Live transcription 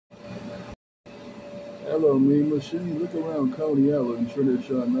Hello, Mean Machine. Look around Coney Island,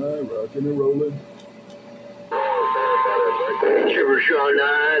 Trinitron9, rocking and rolling.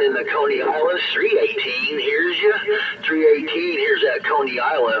 Trinitron9 in the Coney Islands, 318, here's you. 318, here's that Coney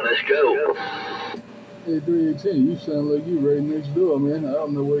Island, let's go. Hey, 318, you sound like you right next door, man. I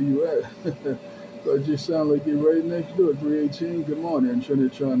don't know where you at. But you sound like you're right next door, 318. Good morning,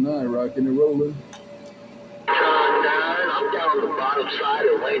 Trinitron9, rocking and rolling. Tron9, I'm down on the bottom side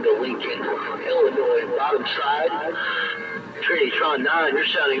of Lando, Lincoln, Illinois, bottom side. Trinitron9, you're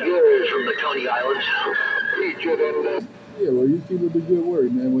sounding good from the Coney Islands. Yeah, well, you keep up the good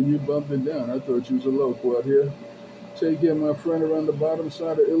work, man. When you bumped it down, I thought you was a local out here. Take care, my friend, around the bottom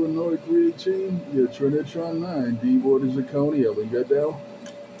side of Illinois, 318. Yeah, Trinitron9, D borders of Coney Island. Got down?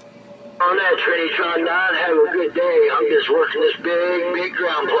 On that, Trinitron9, have a good day. I'm just working this big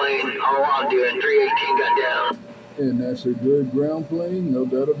ground plane. All I'm doing, 318 got down. And that's a good ground plane, no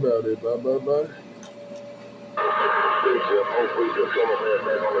doubt about it. Bye, bye, bye. Hopefully just come up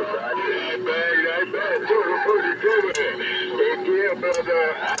there on the side. I bet. So what you doing? Yeah, but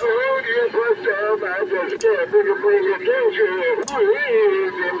I heard you first time. I just can't figure bring attention. Who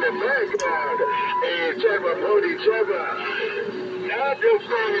is in the background? Hey, Chopper, Pody Chopper. I'm just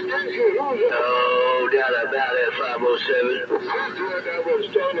paying attention. Who's that? No doubt about it, 507. I thought I was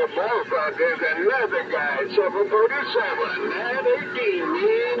standing by. There's another guy, 747. 918,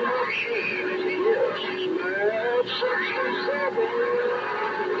 Mean Machine. Yes.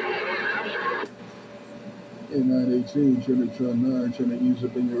 At 918, Trinitron9, trying to ease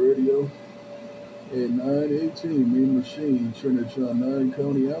up in your radio. At 918, Mean Machine, Trinitron9,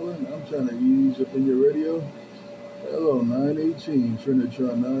 Coney Island. I'm trying to ease up in your radio. Hello, 918,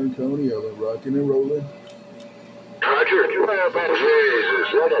 Trinitron9, Coney Island, rocking and rolling. Roger,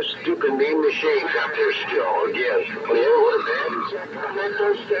 Jesus, what a stupid Mean Machine up there still again. Yeah, what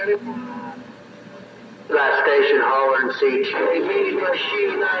man? Last station, holler and see. Mean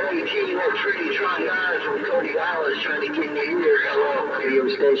Machine 918 at Trinitron9 from Coney Island trying to get you here. Hello, radio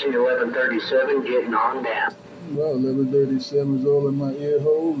station 1137, getting on down. Well, 1137 is all in my ear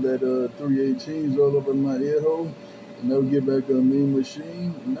hole. That 318 is all up in my ear hole. No get back on Mean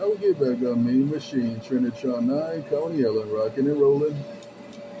Machine. No get back on Mean Machine. Trinitron9, Coney Island, rocking and rolling.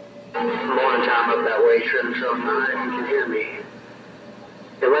 Morning time up that way, Trinitron9. You can hear me.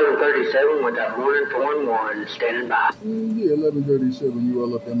 1137 with that morning 4-1 standing by. Yeah, 1137. You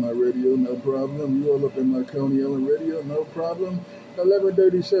all up in my radio, no problem. You all up in my Coney Island radio, no problem.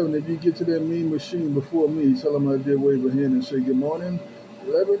 1137. If you get to that Mean Machine before me, tell them I did wave a hand and say good morning.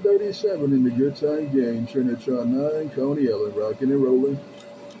 1137 in the good time game. Trinitron9, Coney Island, rocking and rolling.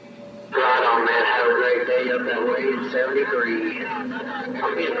 Right on, man. Have a great day up that way in 73.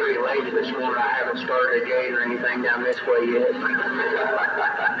 I'm getting pretty lazy this morning. I haven't started a gate or anything down this way yet.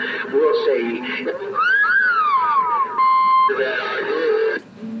 We'll see.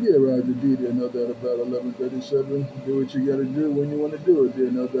 Yeah, Roger D, there, no doubt about 1137. Do what you gotta do when you want to do it,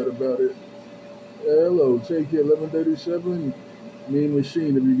 there, no doubt about it. Hello, take care, 1137. Mean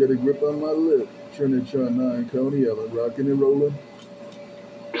Machine, if you get a grip on my lip. Trinitron9, Coney Island, rocking and rolling.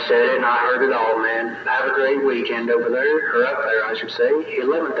 You said it and I heard it all, man. Have a great weekend over there, or up there, I should say.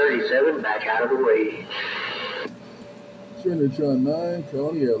 1137, back out of the way. Trinitron9,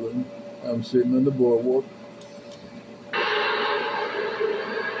 Coney Island. I'm sitting on the boardwalk.